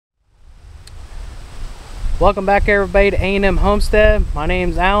Welcome back everybody to A&M Homestead. My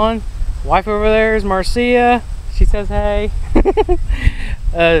name's Alan. Wife over there is Marcia. She says hey.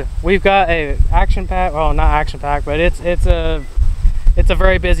 We've got a action pack, well not action pack, but it's a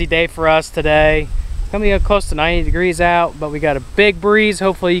very busy day for us today. It's gonna be close to 90 degrees out, but we got a big breeze.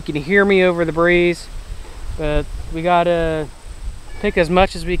 Hopefully you can hear me over the breeze. But we gotta pick as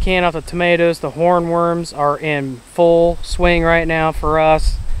much as we can off the tomatoes. The hornworms are in full swing right now for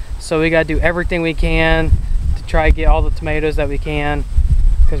us, so we gotta do everything we can to try to get all the tomatoes that we can,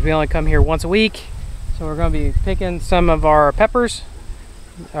 because we only come here once a week. So we're going to be picking some of our peppers,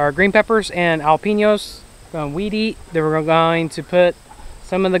 our green peppers and jalapenos. We're going to weed eat. Then we're going to put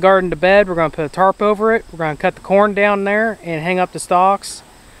some of the garden to bed. We're going to put a tarp over it. We're going to cut the corn down there and hang up the stalks.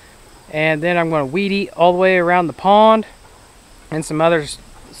 And then I'm going to weed eat all the way around the pond and some other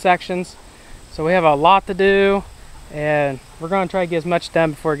sections. So we have a lot to do, and we're going to try to get as much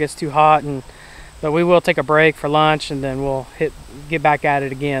done before it gets too hot. But we will take a break for lunch, and then we'll get back at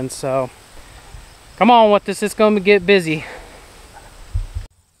it again. So come on with this, it's going to get busy.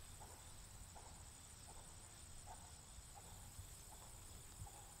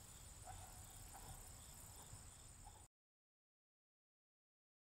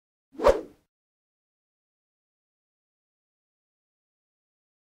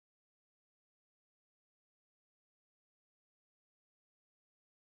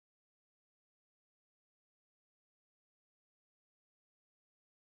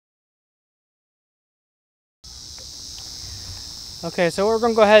 Okay, so what we're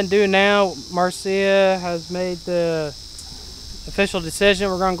going to go ahead and do now, Marcia has made the official decision.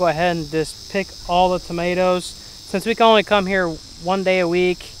 We're going to go ahead and just pick all the tomatoes. Since we can only come here one day a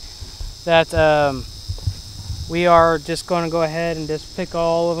week, that we are just going to go ahead and just pick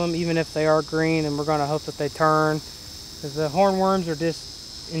all of them, even if they are green, and we're going to hope that they turn, because the hornworms are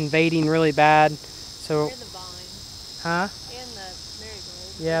just invading really bad. So, and the vine. Huh? And the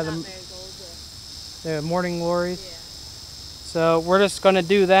marigolds. Yeah, not marigolds, the morning glories. Yeah. So we're just going to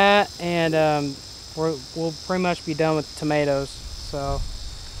do that, and we'll pretty much be done with tomatoes. So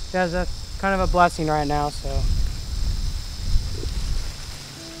guys, that's kind of a blessing right now. So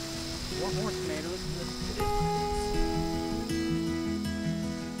more tomatoes.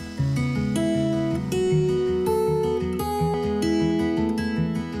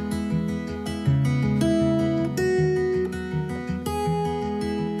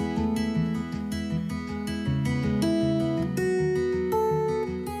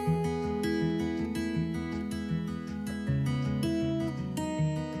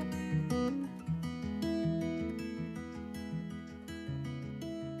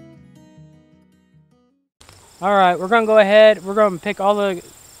 All right, we're gonna go ahead. We're gonna pick all the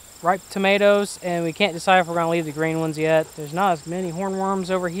ripe tomatoes, and we can't decide if we're gonna leave the green ones yet. There's not as many hornworms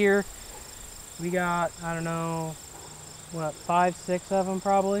over here. We got, I don't know, what, 5, 6 of them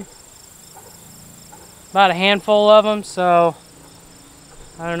probably. About a handful of them, so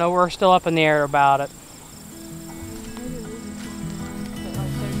I don't know, we're still up in the air about it.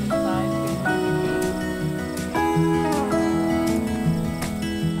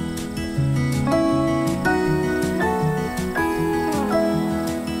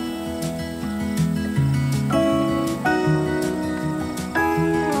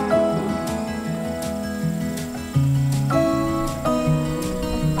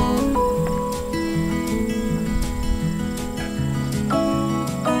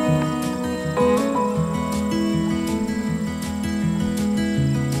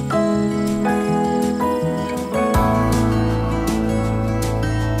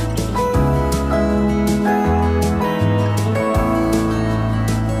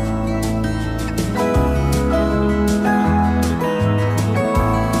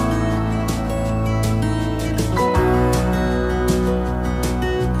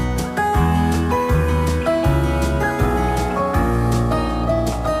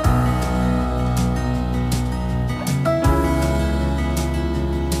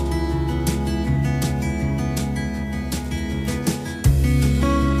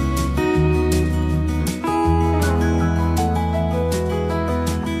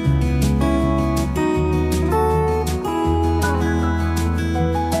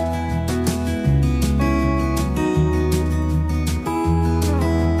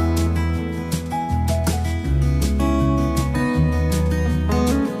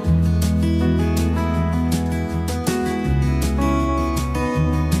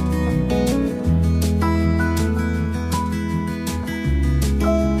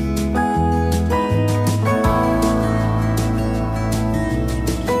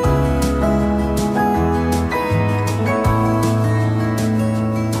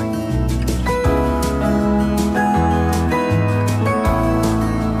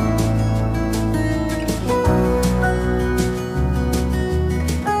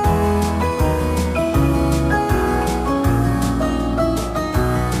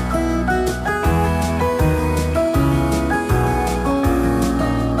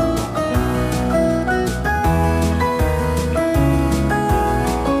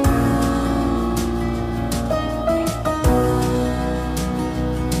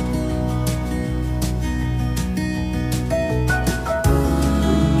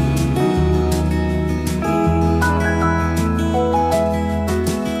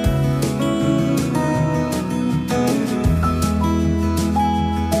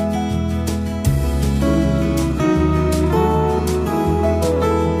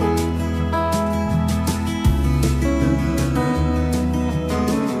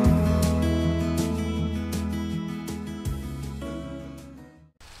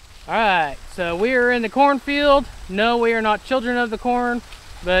 Alright, so we are in the cornfield. No, we are not children of the corn,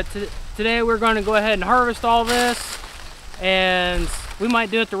 but today we're going to go ahead and harvest all this, and we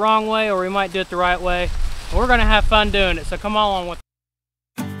might do it the wrong way or we might do it the right way. We're going to have fun doing it, so come along with.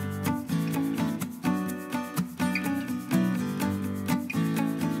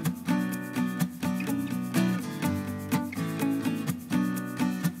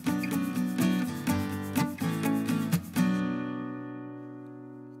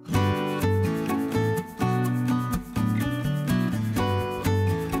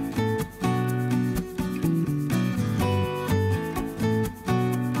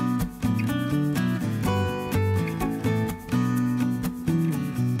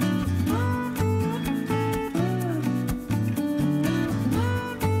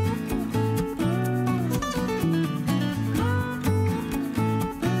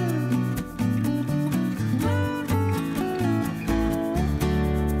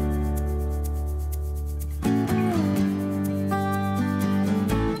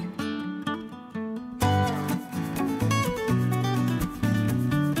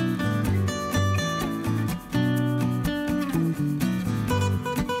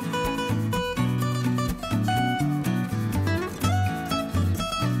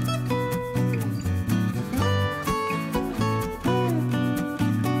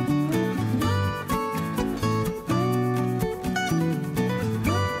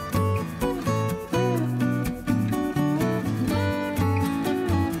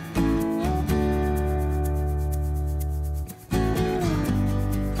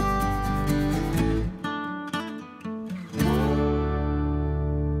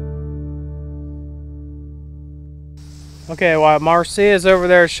 Okay, while Marcia is over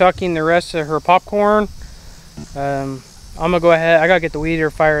there shucking the rest of her popcorn, I'm gonna go ahead. I gotta get the weed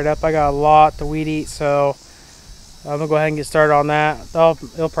eater fired up. I got a lot to weed eat, so I'm gonna go ahead and get started on that.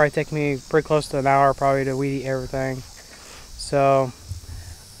 It'll probably take me pretty close to an hour probably to weed eat everything. So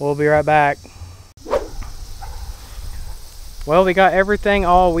we'll be right back. Well, we got everything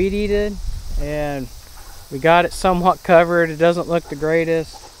all weed eated and we got it somewhat covered. It doesn't look the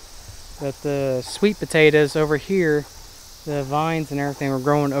greatest, but the sweet potatoes over here, the vines and everything were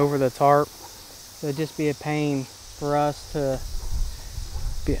growing over the tarp, so it'd just be a pain for us to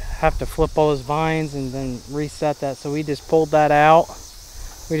have to flip all those vines and then reset that. So we just pulled that out.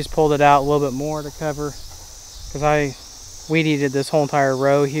 We just pulled it out a little bit more to cover, because I weed eated this whole entire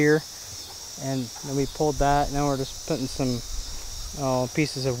row here, and then we pulled that. Now we're just putting some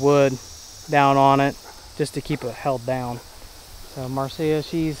pieces of wood down on it just to keep it held down. So Marcia,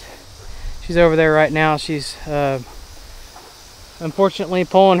 she's over there right now. She's unfortunately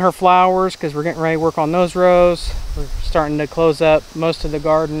pulling her flowers because we're getting ready to work on those rows. We're starting to close up most of the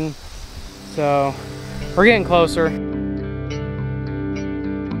garden, so we're getting closer.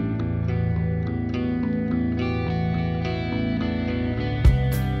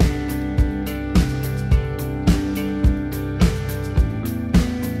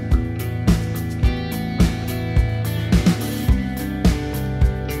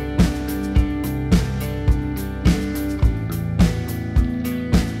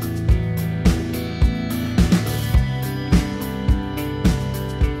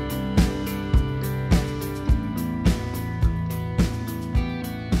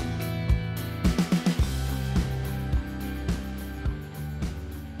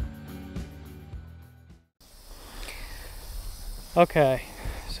 Okay,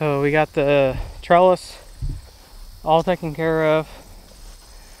 so we got the trellis all taken care of.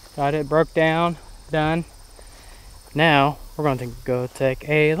 Got it broke down, done. Now we're going to go take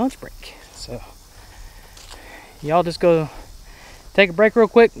a lunch break. So y'all just go take a break real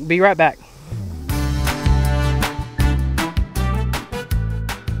quick. Be right back.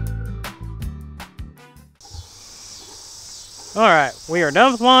 All right, we are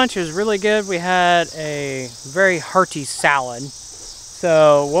done with lunch. It was really good. We had a very hearty salad.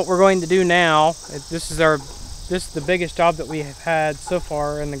 So what we're going to do now, this is the biggest job that we have had so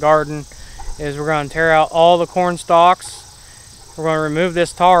far in the garden, is we're going to tear out all the corn stalks. We're going to remove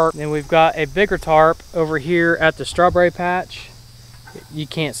this tarp, and we've got a bigger tarp over here at the strawberry patch. You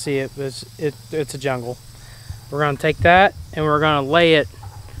can't see it, but it's a jungle. We're going to take that and we're going to lay it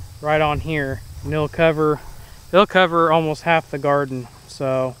right on here, and it'll cover almost half the garden.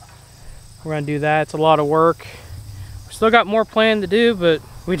 So we're going to do that. It's a lot of work. We still got more planned to do, but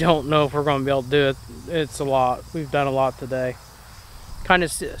we don't know if we're going to be able to do it. It's a lot. We've done a lot today. Kind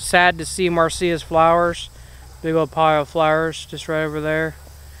of sad to see Marcia's flowers. Big old pile of flowers just right over there.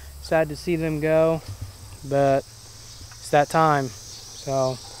 Sad to see them go, but it's that time.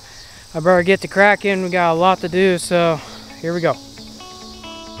 So I better get to cracking. We got a lot to do, so here we go.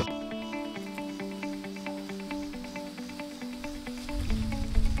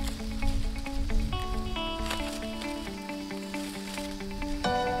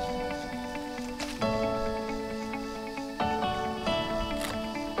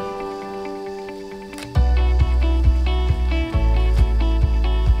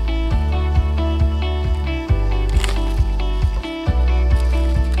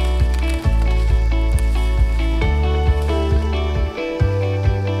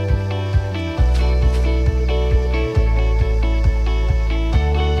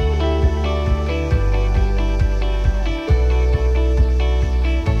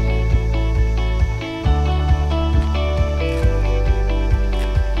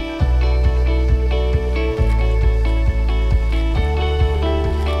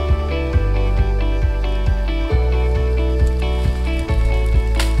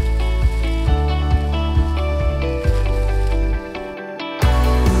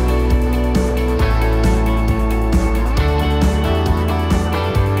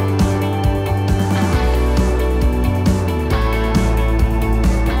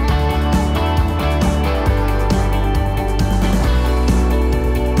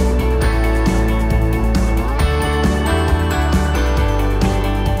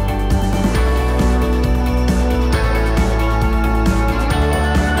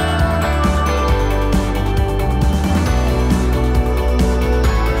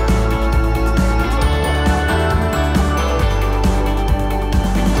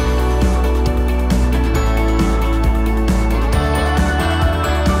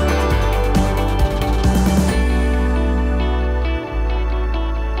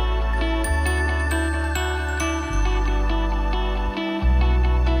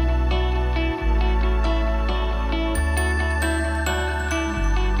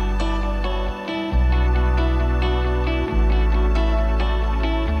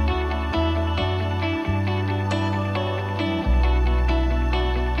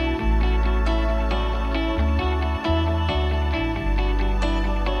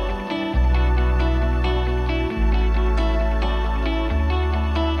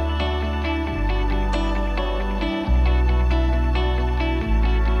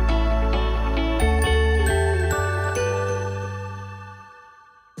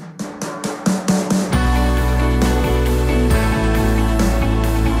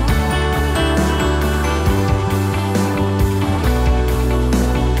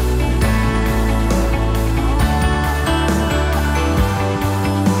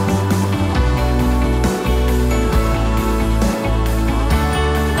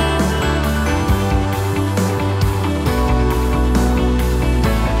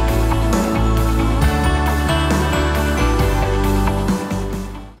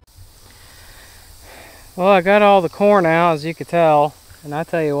 Well, I got all the corn out, as you could tell, and I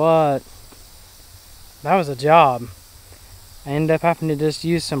tell you what, that was a job. I ended up having to just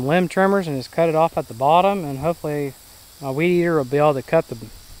use some limb trimmers and just cut it off at the bottom, and hopefully my weed eater will be able to cut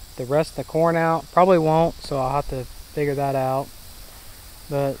the rest of the corn out. Probably won't, so I'll have to figure that out.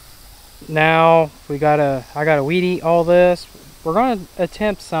 But now I gotta weed eat all this. We're gonna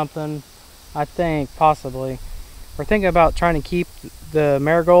attempt something, I think, possibly. We're thinking about trying to keep the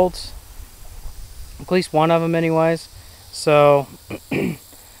marigolds, at least one of them anyways. So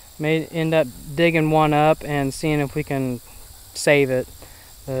may end up digging one up and seeing if we can save it.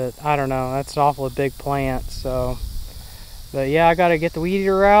 But I don't know, that's an awfully big plant. So, but yeah, I gotta get the weed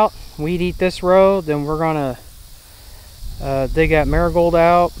eater out, weed eat this row, then we're gonna dig that marigold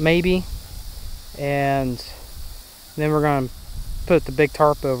out maybe, and then we're gonna put the big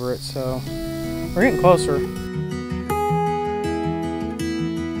tarp over it. So we're getting closer.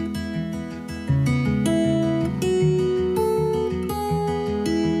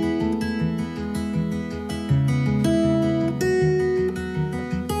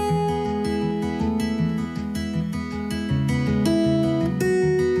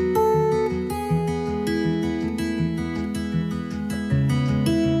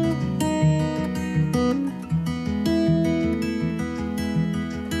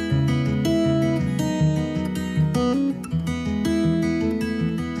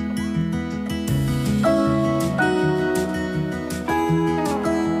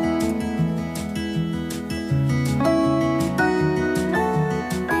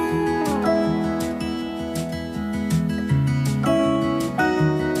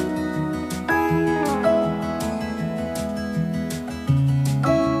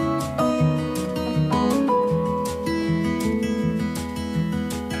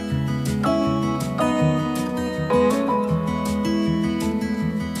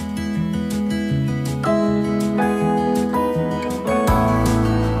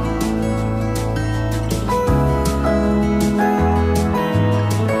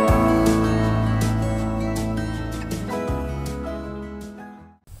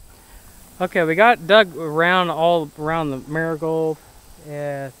 Okay, we got dug all around the marigold,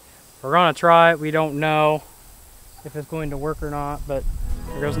 and we're gonna try it. We don't know if it's going to work or not, but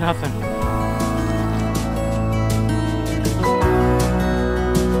there goes nothing.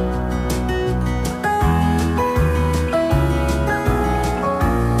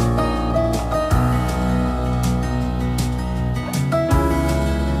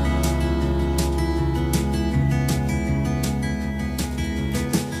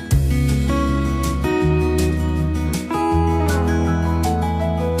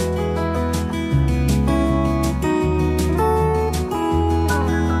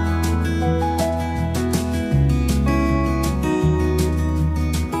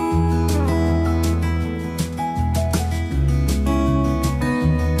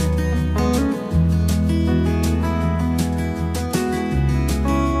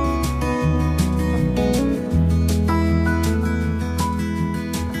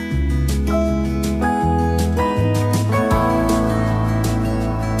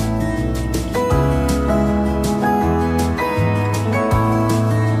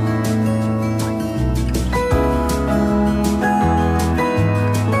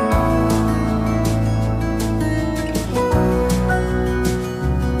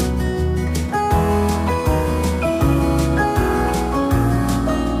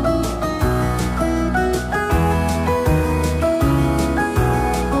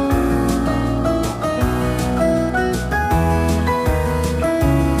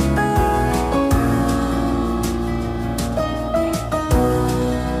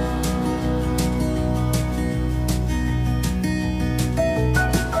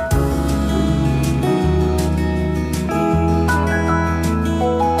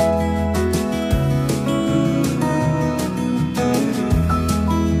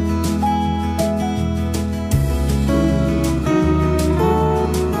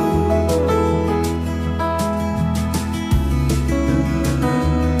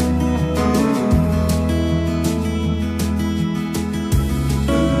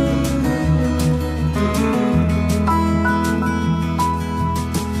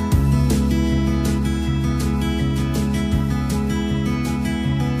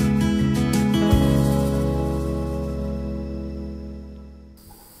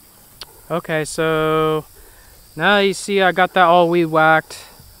 Okay, so now you see I got that all weed whacked,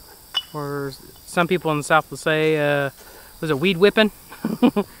 or some people in the South will say, was it weed whipping?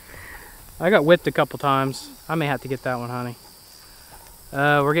 I got whipped a couple times. I may have to get that one, honey.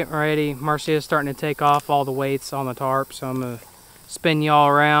 We're getting ready. Marcia's starting to take off all the weights on the tarp, so I'm gonna spin y'all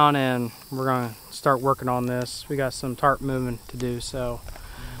around, and we're gonna start working on this. We got some tarp moving to do, so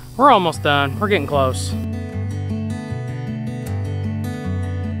we're almost done. We're getting close.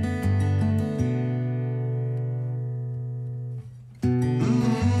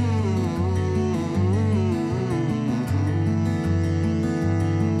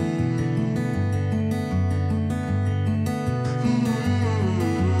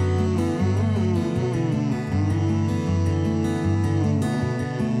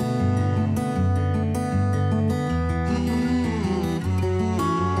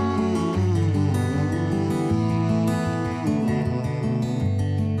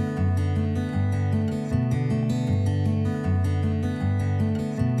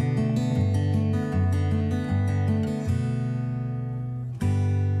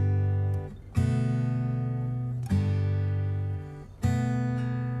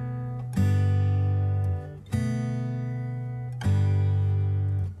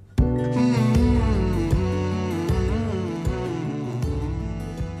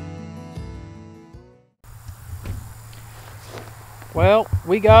 Well,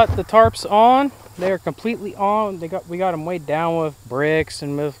 we got the tarps on. They are completely on. We got them weighed down with bricks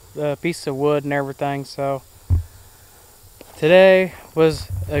and with a piece of wood and everything. So today was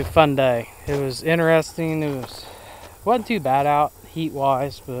a fun day. It was interesting. Wasn't too bad out heat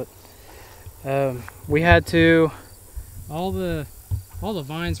wise, but we had to all the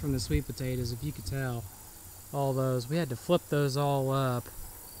vines from the sweet potatoes, if you could tell, all those, we had to flip those all up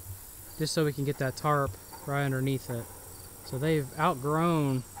just so we can get that tarp right underneath it. So they've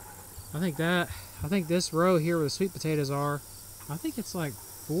outgrown. I think this row here where the sweet potatoes are, I think it's like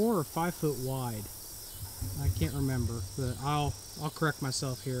 4 or 5 foot wide. I can't remember, but I'll correct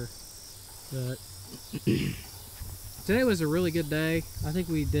myself here. But today was a really good day. I think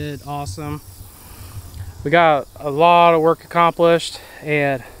we did awesome. We got a lot of work accomplished,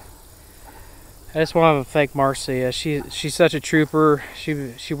 and I just want to thank Marcia. She's such a trooper.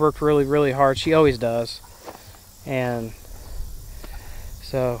 She worked really, really hard. She always does. And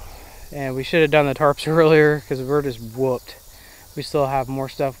we should have done the tarps earlier because we're just whooped. We still have more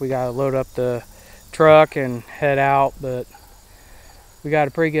stuff. We got to load up the truck and head out, but we got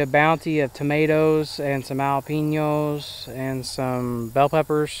a pretty good bounty of tomatoes and some jalapenos and some bell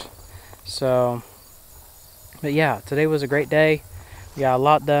peppers. So, but yeah, today was a great day. We got a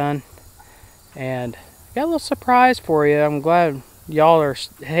lot done, and got a little surprise for you. I'm glad y'all are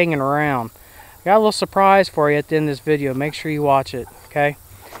hanging around. Got a little surprise for you at the end of this video. Make sure you watch it, okay?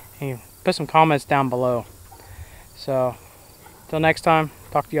 And put some comments down below. So, till next time,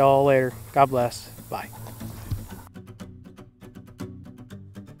 talk to y'all later. God bless. Bye.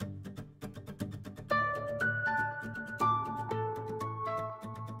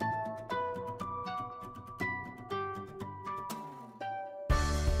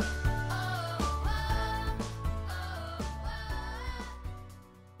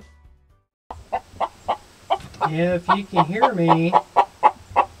 Yeah, if you can hear me,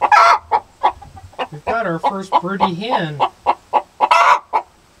 we've got our first birdie hen.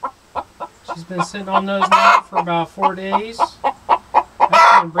 She's been sitting on those now for about 4 days. I'm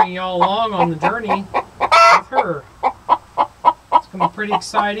going to bring y'all along on the journey with her. It's going to be pretty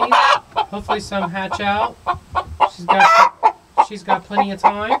exciting. Hopefully some hatch out. She's got plenty of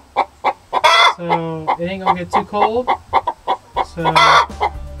time, so it ain't going to get too cold. So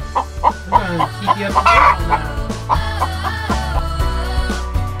we're going to keep you up to date on that.